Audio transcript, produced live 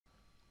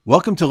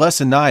Welcome to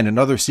Lesson 9,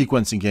 another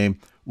sequencing game.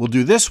 We'll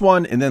do this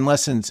one and then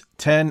lessons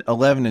 10,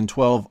 11, and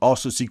 12,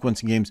 also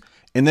sequencing games.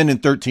 And then in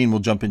 13, we'll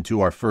jump into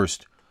our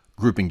first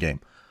grouping game.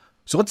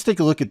 So let's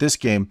take a look at this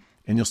game.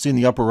 And you'll see in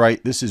the upper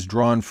right, this is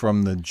drawn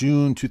from the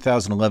June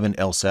 2011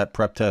 LSAT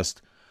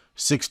PrepTest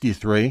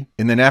 63.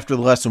 And then after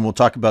the lesson, we'll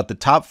talk about the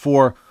top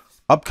 4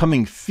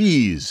 upcoming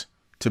fees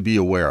to be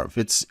aware of.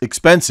 It's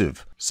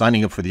expensive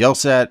signing up for the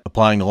LSAT,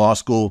 applying to law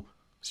school.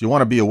 So you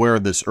want to be aware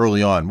of this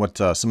early on, what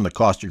some of the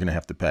costs you're going to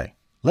have to pay.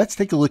 Let's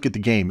take a look at the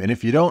game. And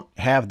if you don't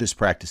have this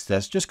practice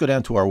test, just go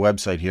down to our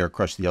website here,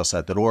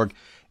 crushthelsat.org,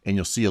 and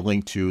you'll see a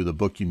link to the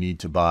book you need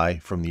to buy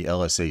from the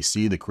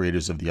LSAC, the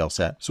creators of the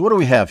LSAT. So what do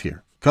we have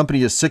here? Company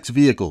has 6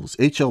 vehicles,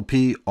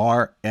 HLP,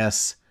 R,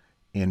 S,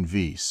 and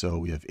V. So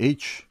we have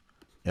H,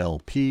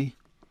 LP,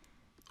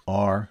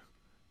 R,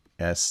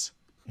 S,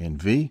 and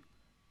V.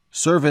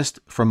 Serviced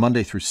from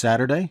Monday through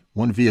Saturday,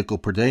 1 vehicle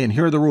per day. And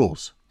here are the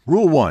rules.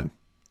 Rule 1.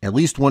 At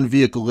least 1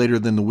 vehicle later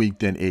than the week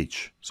than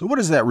H. So what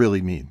does that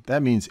really mean?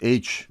 That means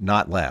H,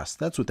 not last.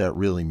 That's what that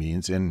really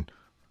means. And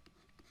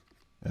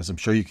as I'm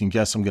sure you can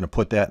guess, I'm going to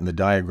put that in the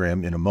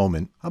diagram in a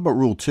moment. How about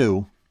rule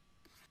 2?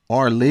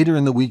 R later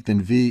in the week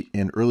than V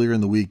and earlier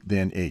in the week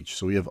than H.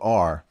 So we have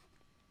R.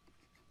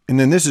 And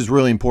then this is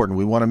really important.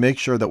 We want to make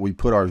sure that we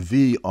put our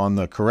V on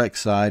the correct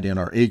side and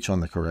our H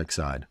on the correct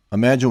side.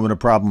 Imagine what a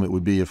problem it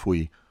would be if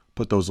we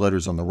put those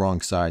letters on the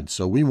wrong side.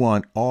 So we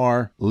want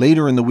R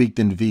later in the week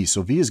than V.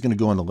 So V is going to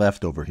go on the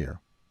left over here.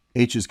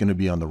 H is going to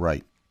be on the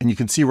right. And you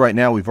can see right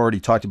now we've already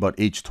talked about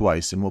H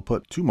twice, and we'll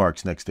put 2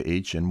 marks next to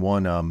H and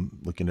one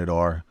looking at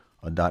R,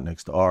 a dot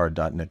next to R, a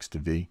dot next to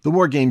V. The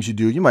more games you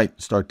do, you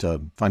might start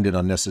to find it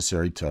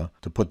unnecessary to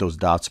put those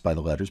dots by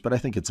the letters, but I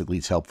think it's at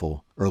least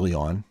helpful early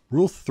on.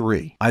 Rule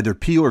 3, either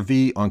P or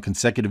V on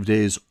consecutive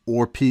days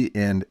or P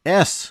and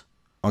S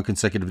on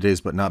consecutive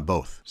days, but not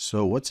both.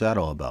 So what's that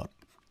all about?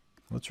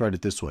 Let's write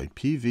it this way.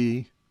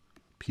 PV,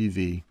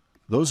 PV.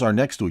 Those are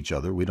next to each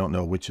other. We don't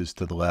know which is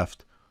to the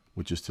left,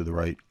 which is to the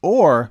right.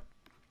 Or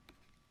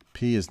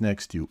P is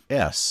next to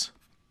S.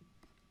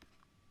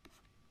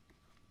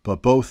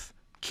 But both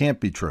can't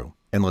be true.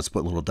 And let's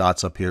put little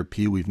dots up here.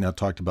 P we've now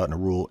talked about in a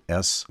rule.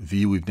 S,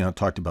 V we've now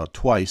talked about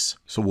twice.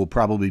 So we'll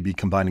probably be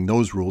combining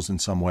those rules in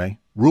some way.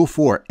 Rule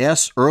 4,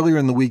 S earlier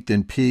in the week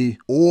than P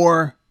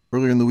or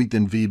earlier in the week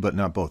than V, but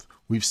not both.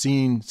 We've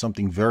seen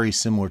something very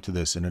similar to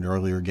this in an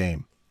earlier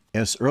game.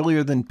 S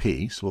earlier than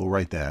P, so we'll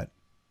write that,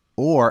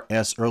 or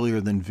S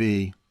earlier than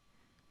V,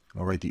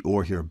 I'll write the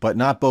or here, but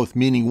not both,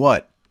 meaning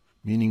what?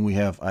 Meaning we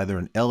have either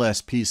an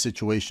LSP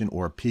situation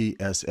or a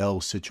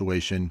PSL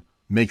situation.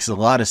 Makes a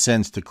lot of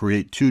sense to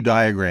create 2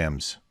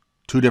 diagrams,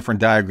 2 different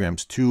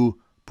diagrams, 2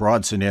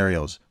 broad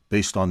scenarios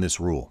based on this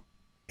rule.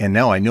 And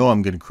now I know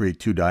I'm going to create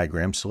 2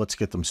 diagrams, so let's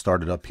get them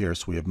started up here.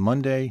 So we have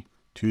Monday,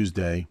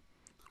 Tuesday,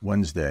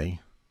 Wednesday,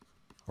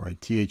 all right,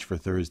 TH for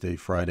Thursday,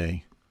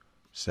 Friday,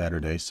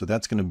 Saturday. So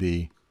that's going to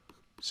be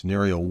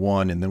scenario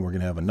 1, and then we're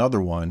going to have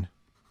another one.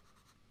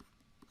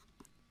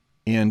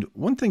 And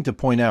one thing to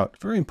point out,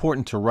 very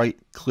important to write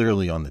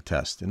clearly on the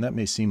test. And that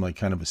may seem like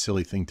kind of a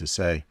silly thing to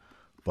say,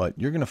 but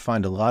you're going to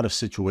find a lot of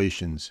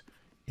situations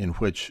in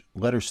which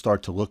letters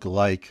start to look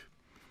alike,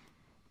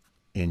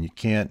 and you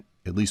can't,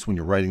 at least when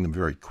you're writing them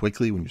very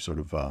quickly, when you're sort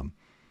of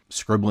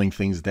scribbling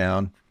things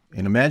down.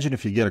 And imagine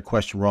if you get a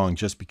question wrong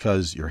just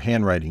because your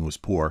handwriting was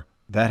poor.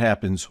 That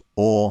happens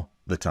all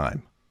the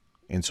time.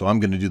 And so I'm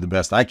going to do the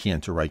best I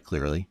can to write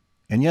clearly.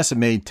 And yes, it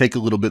may take a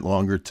little bit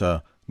longer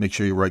to make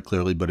sure you write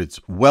clearly, but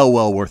it's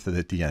well worth it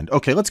at the end.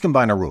 Okay, let's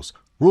combine our rules.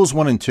 Rules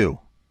 1 and 2,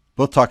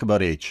 both talk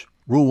about H.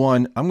 Rule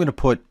 1, I'm going to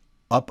put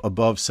up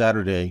above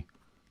Saturday,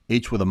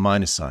 H with a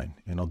minus sign.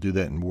 And I'll do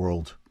that in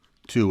world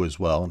 2 as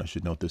well. And I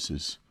should note this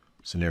is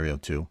scenario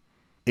 2.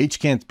 H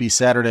can't be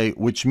Saturday,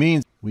 which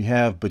means we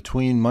have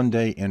between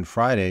Monday and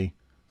Friday,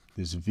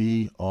 this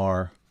V,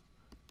 R,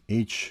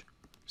 H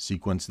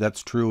sequence.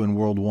 That's true in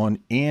world 1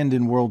 and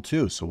in world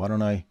 2. So why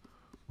don't I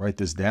write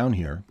this down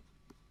here?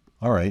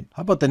 All right.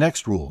 How about the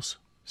next rules?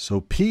 So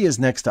P is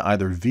next to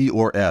either V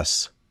or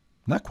S.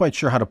 Not quite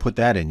sure how to put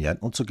that in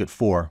yet. Let's look at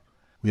 4.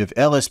 We have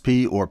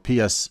LSP or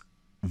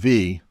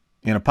PSV.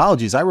 And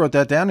apologies, I wrote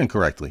that down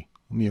incorrectly.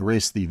 Let me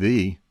erase the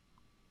V.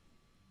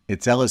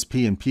 It's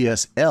LSP and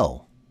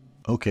PSL.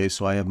 Okay,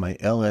 so I have my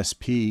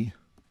LSP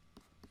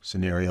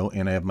scenario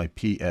and I have my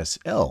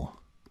PSL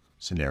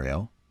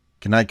scenario.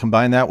 Can I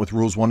combine that with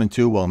rules 1 and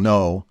 2? Well,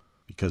 no,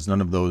 because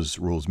none of those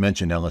rules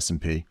mention LS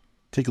and P.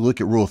 Take a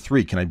look at rule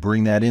 3. Can I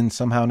bring that in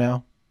somehow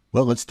now?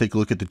 Well, let's take a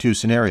look at the 2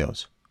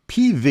 scenarios.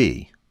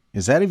 PV,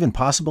 is that even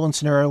possible in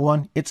scenario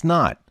 1? It's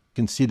not. You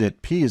can see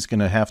that P is going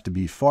to have to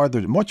be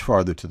farther, much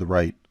farther to the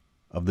right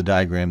of the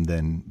diagram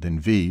than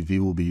V. V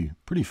will be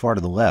pretty far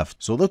to the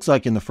left. So it looks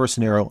like in the first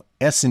scenario,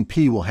 S and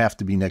P will have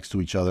to be next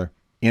to each other,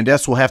 and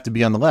S will have to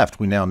be on the left,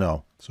 we now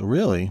know. So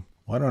really,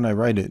 why don't I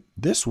write it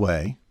this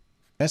way?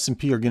 S and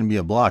P are going to be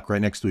a block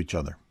right next to each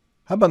other.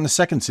 How about in the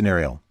second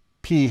scenario?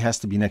 P has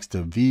to be next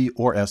to V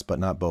or S, but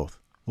not both.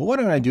 Well, why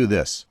don't I do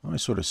this? Why don't I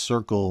sort of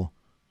circle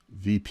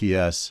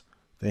VPS,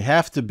 They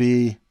have to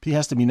be, P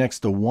has to be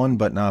next to 1,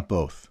 but not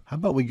both. How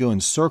about we go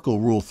and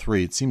circle Rule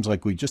 3? It seems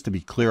like just to be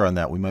clear on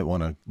that, we might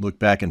want to look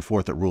back and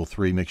forth at Rule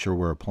 3, make sure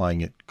we're applying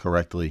it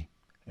correctly.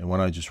 And why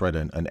don't I just write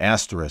an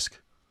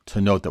asterisk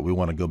to note that we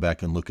want to go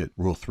back and look at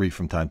Rule 3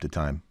 from time to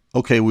time.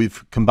 Okay,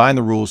 we've combined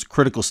the rules,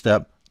 critical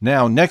step.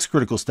 Now, next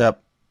critical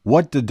step,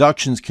 what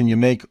deductions can you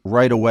make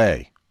right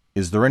away?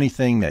 Is there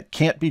anything that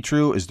can't be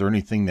true? Is there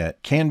anything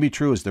that can be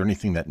true? Is there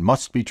anything that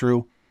must be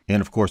true? And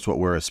of course, what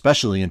we're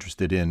especially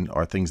interested in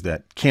are things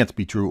that can't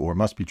be true or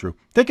must be true.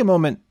 Take a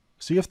moment,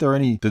 see if there are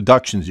any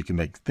deductions you can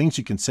make, things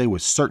you can say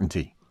with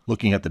certainty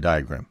looking at the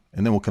diagram,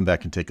 and then we'll come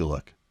back and take a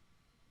look.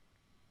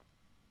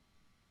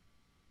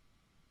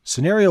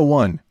 Scenario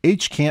 1,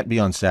 H can't be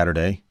on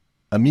Saturday.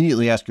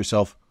 Immediately ask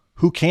yourself,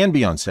 who can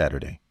be on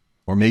Saturday?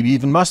 Or maybe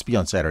even must be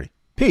on Saturday?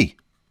 P.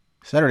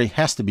 Saturday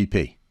has to be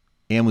P.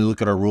 And we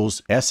look at our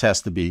rules, S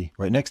has to be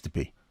right next to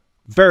P.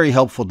 Very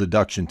helpful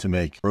deduction to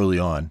make early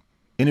on.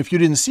 And if you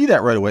didn't see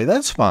that right away,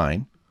 that's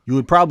fine. You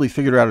would probably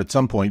figure it out at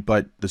some point,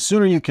 but the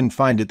sooner you can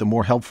find it, the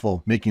more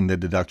helpful making the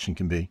deduction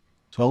can be.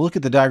 So I'll look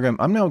at the diagram.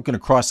 I'm now going to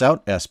cross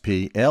out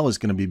SP. L is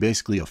going to be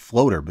basically a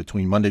floater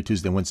between Monday,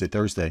 Tuesday, Wednesday,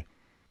 Thursday.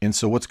 And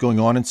so what's going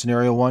on in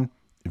scenario 1?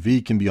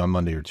 V can be on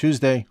Monday or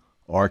Tuesday.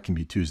 R can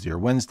be Tuesday or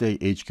Wednesday.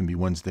 H can be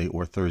Wednesday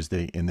or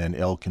Thursday. And then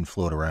L can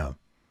float around.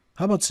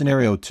 How about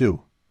scenario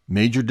 2?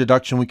 Major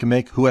deduction we can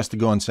make. Who has to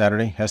go on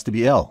Saturday? Has to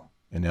be L.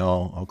 And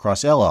now I'll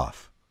cross L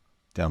off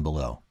down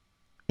below.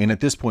 And at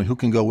this point, who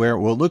can go where?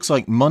 Well, it looks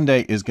like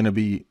Monday is going to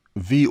be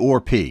V or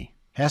P.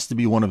 Has to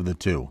be one of the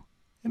two.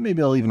 And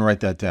maybe I'll even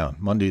write that down.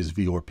 Monday is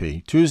V or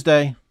P.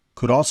 Tuesday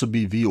could also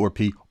be V or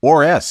P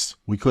or S.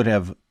 We could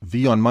have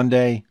V on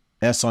Monday,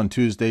 S on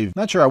Tuesday.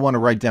 Not sure I want to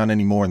write down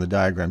any more in the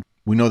diagram.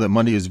 We know that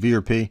Monday is V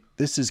or P.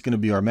 This is going to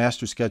be our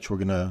master sketch. We're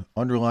going to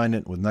underline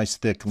it with a nice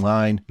thick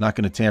line. Not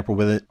going to tamper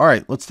with it. All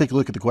right, let's take a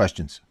look at the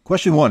questions.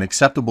 Question 1,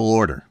 acceptable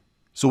order.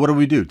 So what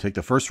do? Take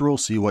the first rule,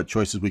 see what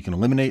choices we can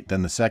eliminate,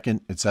 then the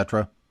second,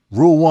 etc.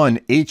 Rule 1,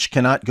 H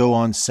cannot go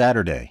on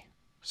Saturday.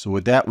 So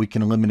with that, we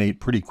can eliminate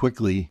pretty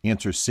quickly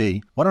answer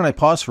C. Why don't I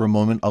pause for a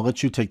moment? I'll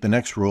let you take the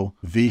next rule.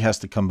 V has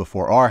to come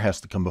before R,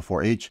 has to come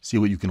before H. See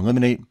what you can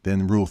eliminate.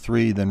 Then Rule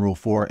 3, then Rule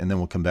 4, and then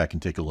we'll come back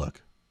and take a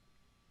look.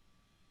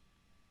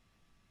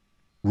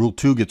 Rule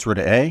 2 gets rid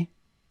of A.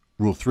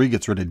 Rule 3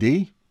 gets rid of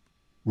D.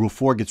 Rule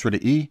 4 gets rid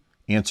of E.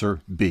 Answer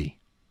B.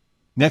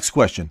 Next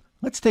question.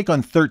 Let's take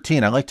on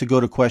 13. I like to go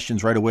to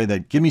questions right away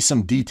that give me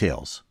some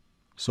details.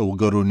 So we'll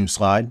go to a new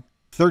slide.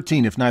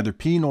 13, if neither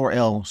P nor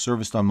L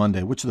serviced on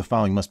Monday, which of the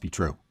following must be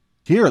true?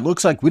 Here, it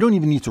looks like we don't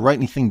even need to write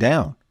anything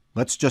down.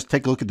 Let's just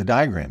take a look at the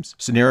diagrams.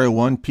 Scenario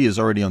 1, P is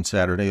already on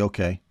Saturday.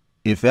 Okay.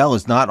 If L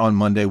is not on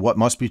Monday, what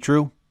must be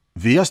true?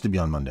 V has to be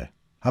on Monday.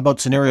 How about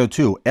scenario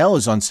 2? L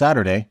is on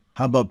Saturday.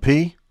 How about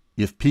P?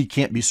 If P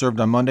can't be served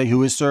on Monday,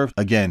 who is served?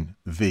 Again,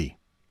 V.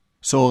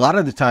 So a lot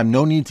of the time,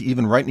 no need to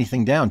even write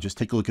anything down. Just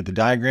take a look at the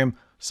diagram.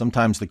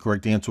 Sometimes the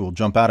correct answer will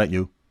jump out at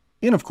you.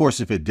 And of course,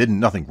 if it didn't,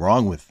 nothing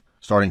wrong with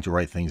starting to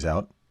write things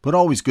out, but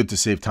always good to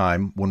save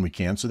time when we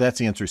can. So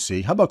that's answer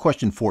C. How about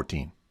question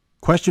 14?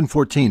 Question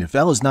 14, if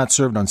L is not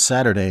served on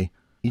Saturday,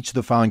 each of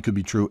the following could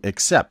be true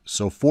except.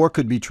 So 4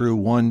 could be true,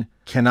 1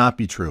 cannot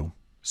be true.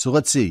 So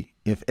let's see.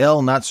 If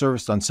L not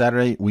serviced on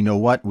Saturday, we know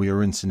what? We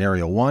are in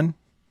scenario 1.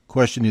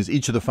 Question is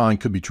each of the following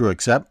could be true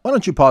except. Why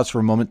don't you pause for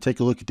a moment, take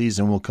a look at these,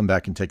 and we'll come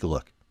back and take a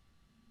look.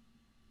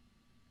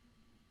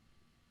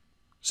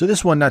 So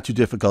this one, not too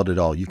difficult at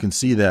all. You can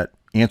see that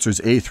answers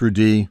A through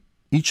D.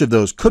 Each of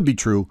those could be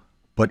true,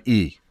 but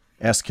E,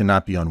 S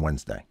cannot be on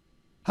Wednesday.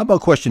 How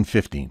about question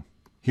 15?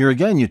 Here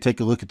again, you take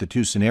a look at the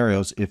two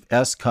scenarios. If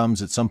S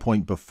comes at some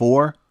point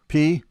before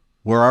P,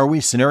 where are we?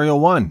 Scenario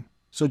 1.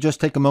 So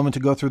just take a moment to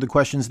go through the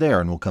questions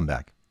there, and we'll come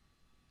back.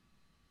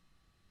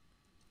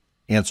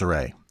 Answer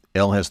A.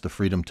 L has the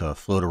freedom to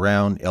float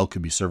around. L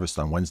could be serviced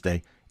on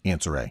Wednesday.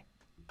 Answer A.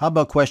 How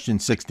about question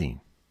 16?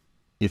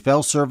 If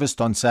L serviced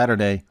on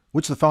Saturday,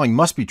 which of the following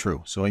must be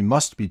true? So a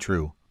must be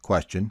true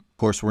question. Of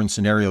course, we're in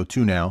scenario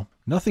 2 now.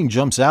 Nothing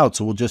jumps out,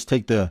 so we'll just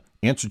take the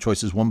answer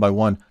choices one by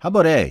one. How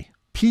about A?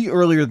 P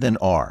earlier than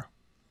R.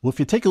 Well, if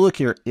you take a look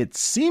here, it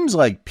seems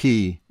like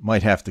P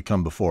might have to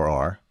come before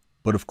R.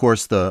 But of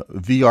course, the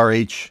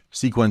VRH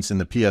sequence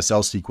and the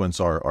PSL sequence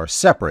are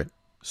separate.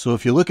 So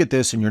if you look at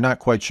this and you're not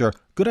quite sure,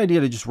 good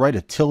idea to just write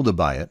a tilde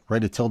by it,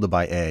 write a tilde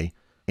by A,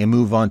 and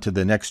move on to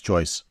the next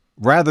choice,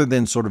 rather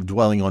than sort of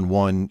dwelling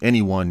on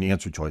any one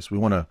answer choice. We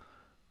want to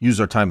use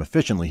our time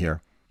efficiently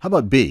here. How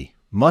about B?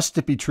 Must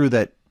it be true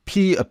that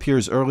P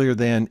appears earlier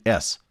than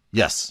S?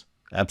 Yes,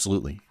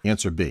 absolutely.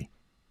 Answer B.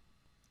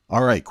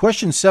 All right,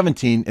 question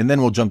 17, and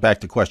then we'll jump back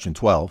to question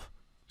 12.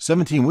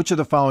 17, which of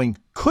the following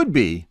could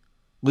be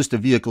list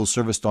of vehicles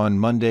serviced on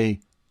Monday,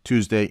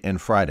 Tuesday, and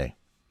Friday?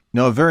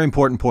 Now, a very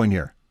important point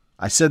here.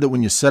 I said that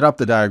when you set up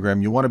the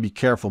diagram, you want to be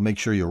careful, make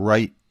sure you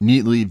write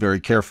neatly, very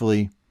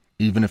carefully,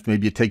 even if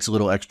maybe it takes a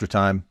little extra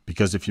time,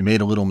 because if you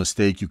made a little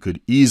mistake, you could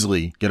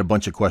easily get a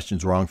bunch of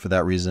questions wrong for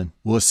that reason.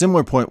 Well, a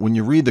similar point, when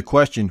you read the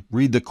question,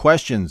 read the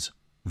questions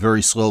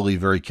very slowly,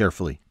 very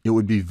carefully. It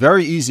would be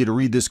very easy to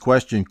read this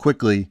question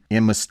quickly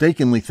and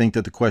mistakenly think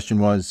that the question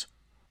was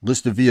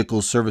list of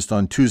vehicles serviced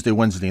on Tuesday,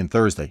 Wednesday, and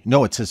Thursday.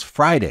 No, it says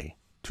Friday.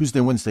 Tuesday,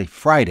 Wednesday,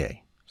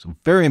 Friday. So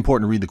very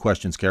important to read the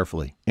questions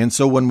carefully. And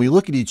so when we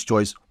look at each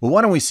choice, well,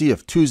 why don't we see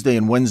if Tuesday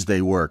and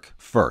Wednesday work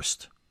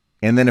first?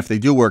 And then if they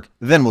do work,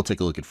 then we'll take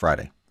a look at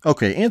Friday.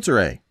 Okay, answer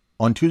A.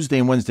 On Tuesday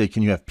and Wednesday,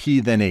 can you have P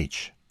then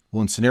H?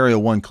 Well, in scenario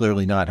 1,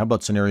 clearly not. How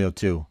about scenario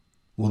 2?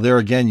 Well, there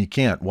again, you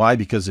can't. Why?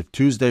 Because if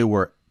Tuesday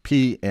were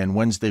P and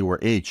Wednesday were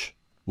H,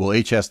 well,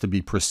 H has to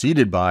be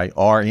preceded by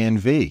R and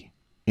V.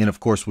 And of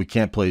course, we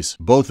can't place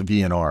both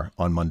V and R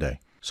on Monday.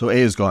 So A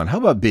is gone. How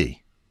about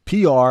B?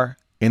 PR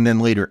and then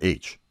later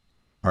H.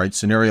 All right,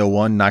 scenario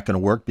 1, not going to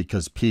work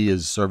because P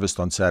is serviced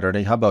on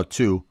Saturday. How about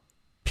 2?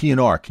 P and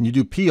R. Can you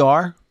do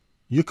PR?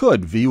 You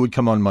could. V would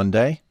come on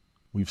Monday.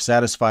 We've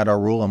satisfied our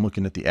rule. I'm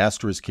looking at the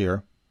asterisk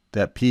here.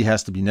 That P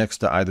has to be next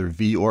to either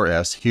V or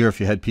S. Here, if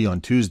you had P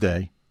on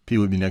Tuesday, P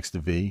would be next to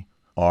V,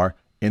 R.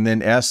 And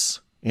then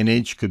S and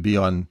H could be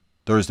on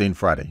Thursday and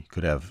Friday. You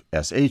could have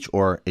SH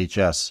or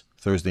HS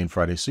Thursday and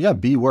Friday. So yeah,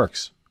 B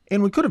works.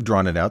 And we could have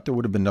drawn it out. There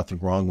would have been nothing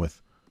wrong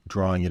with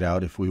drawing it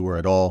out if we were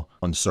at all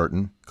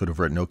uncertain. Could have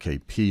written, okay,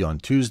 P on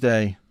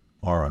Tuesday,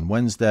 R on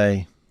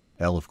Wednesday,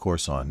 L, of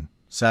course, on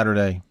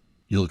Saturday.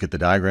 You look at the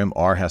diagram.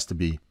 R has to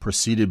be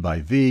preceded by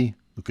V.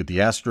 Look at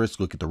the asterisk.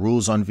 Look at the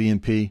rules on V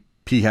and P.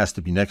 P has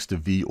to be next to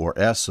V or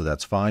S, so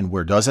that's fine.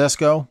 Where does S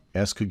go?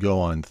 S could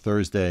go on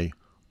Thursday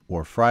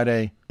or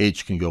Friday.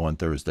 H can go on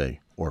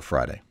Thursday or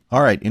Friday.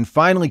 All right, and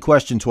finally,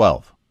 question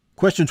 12.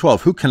 Question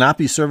 12, who cannot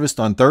be serviced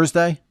on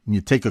Thursday? And you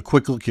take a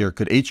quick look here.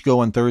 Could H go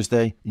on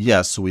Thursday?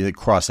 Yes, so we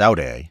cross out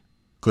A.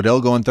 Could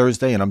L go on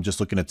Thursday? And I'm just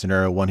looking at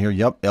scenario 1 here.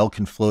 Yep, L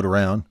can float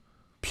around.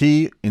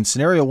 P, in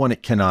scenario 1,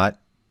 it cannot.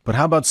 But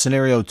how about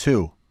scenario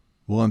 2?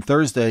 Well, on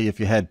Thursday, if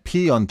you had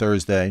P on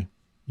Thursday,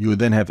 you would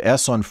then have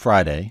S on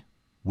Friday.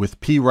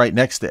 With P right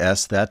next to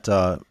S,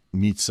 that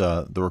meets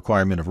the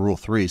requirement of Rule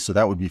 3, so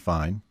that would be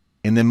fine.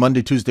 And then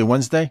Monday, Tuesday,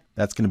 Wednesday,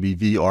 that's going to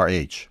be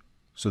VRH.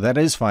 So that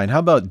is fine. How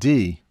about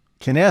D?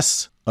 Can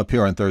S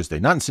appear on Thursday?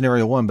 Not in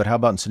scenario 1, but how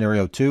about in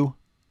scenario 2?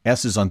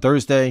 S is on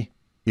Thursday.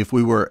 If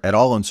we were at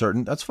all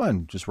uncertain, that's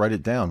fine. Just write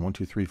it down. 1,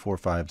 2, 3, 4,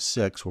 5,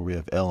 6, where we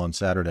have L on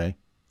Saturday.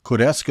 Could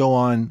S go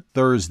on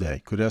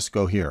Thursday? Could S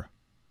go here?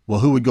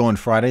 Well, who would go on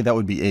Friday? That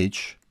would be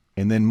H.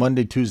 And then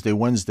Monday, Tuesday,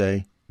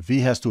 Wednesday,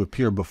 V has to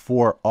appear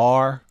before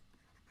R.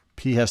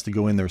 P has to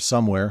go in there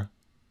somewhere.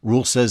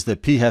 Rule says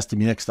that P has to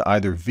be next to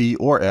either V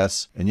or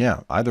S. And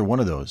yeah, either one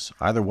of those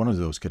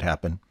could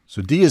happen.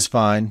 So D is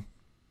fine.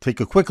 Take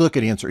a quick look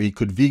at answer E.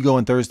 Could V go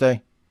on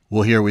Thursday?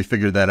 Well, here we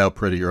figured that out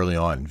pretty early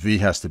on. V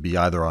has to be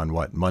either on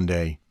what?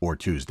 Monday or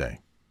Tuesday.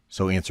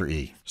 So answer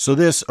E. So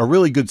this, a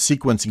really good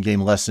sequencing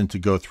game lesson to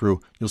go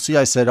through. You'll see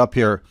I said up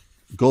here,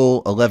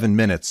 goal 11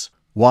 minutes.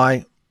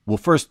 Why? Well,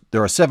 first,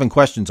 there are 7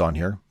 questions on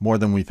here, more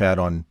than we've had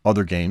on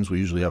other games. We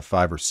usually have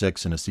 5 or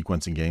 6 in a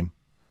sequencing game.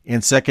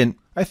 And second,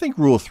 I think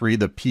Rule 3,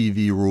 the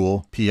PV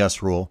rule,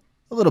 PS rule,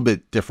 a little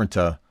bit different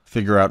to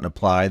figure out and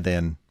apply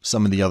than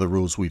some of the other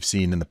rules we've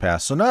seen in the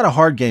past. So not a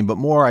hard game, but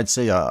more, I'd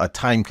say, a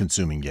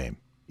time-consuming game.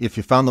 If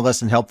you found the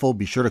lesson helpful,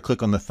 be sure to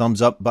click on the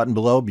thumbs up button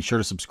below. Be sure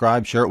to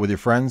subscribe, share it with your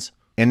friends.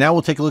 And now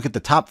we'll take a look at the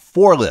top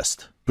 4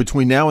 list.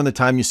 Between now and the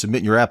time you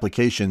submit your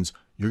applications,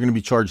 you're going to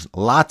be charged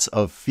lots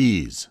of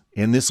fees.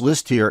 And this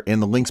list here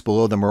and the links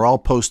below them are all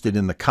posted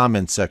in the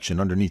comments section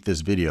underneath this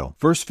video.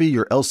 First fee,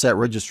 your LSAT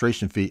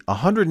registration fee,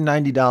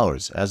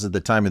 $190 as of the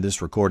time of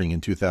this recording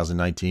in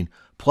 2019,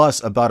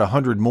 plus about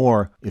 $100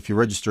 more if you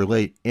register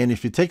late. And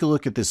if you take a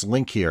look at this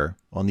link here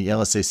on the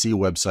LSAC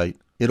website,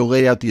 it'll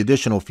lay out the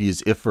additional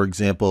fees if, for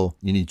example,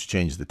 you need to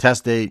change the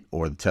test date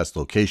or the test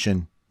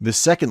location. This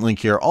second link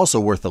here, also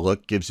worth a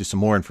look, gives you some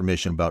more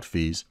information about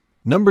fees.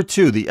 Number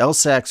 2, the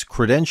LSAC's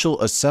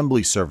Credential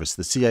Assembly Service,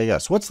 the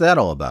CAS. What's that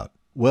all about?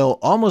 Well,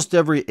 almost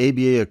every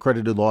ABA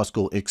accredited law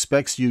school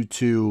expects you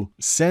to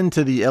send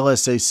to the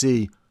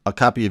LSAC a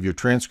copy of your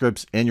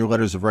transcripts and your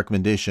letters of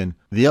recommendation.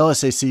 The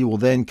LSAC will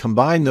then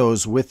combine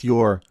those with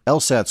your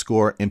LSAT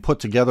score and put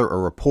together a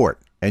report.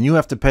 And you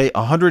have to pay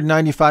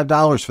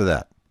 $195 for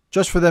that,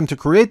 just for them to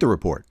create the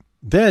report.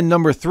 Then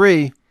number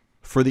 3,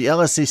 for the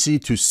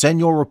LSAC to send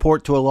your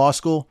report to a law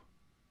school,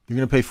 you're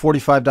going to pay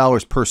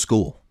 $45 per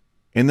school.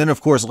 And then,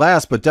 of course,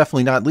 last but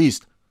definitely not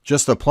least,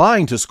 just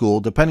applying to school,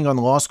 depending on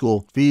the law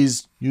school,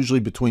 fees usually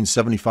between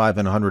 $75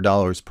 and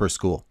 $100 per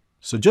school.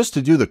 So just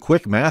to do the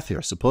quick math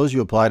here, suppose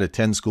you apply to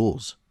 10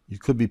 schools. You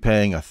could be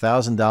paying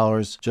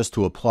 $1,000 just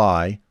to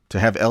apply. To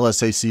have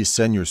LSAC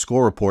send your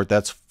score report,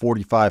 that's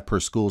 $45 per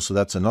school, so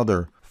that's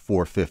another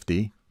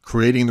 $450.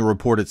 Creating the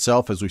report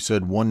itself, as we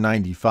said,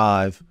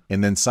 $195,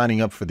 and then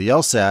signing up for the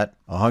LSAT,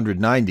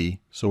 $190.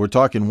 So we're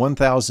talking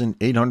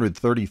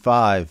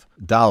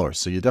 $1,835.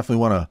 So you definitely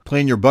want to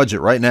plan your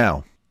budget right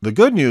now. The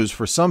good news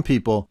for some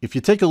people, if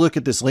you take a look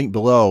at this link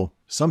below,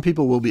 some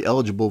people will be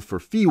eligible for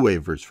fee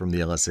waivers from the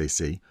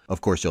LSAC.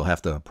 Of course, you'll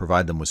have to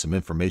provide them with some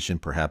information,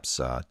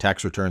 perhaps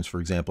tax returns, for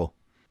example.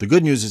 The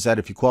good news is that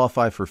if you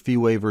qualify for fee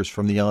waivers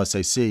from the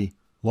LSAC,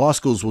 law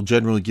schools will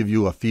generally give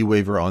you a fee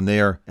waiver on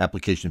their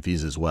application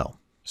fees as well.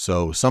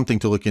 So something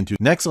to look into.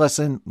 Next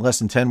lesson,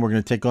 lesson 10, we're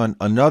going to take on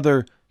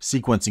another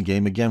sequencing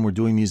game. Again, we're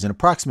doing these in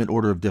approximate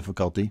order of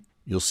difficulty.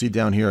 You'll see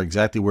down here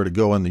exactly where to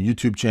go on the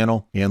YouTube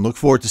channel, and look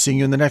forward to seeing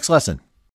you in the next lesson.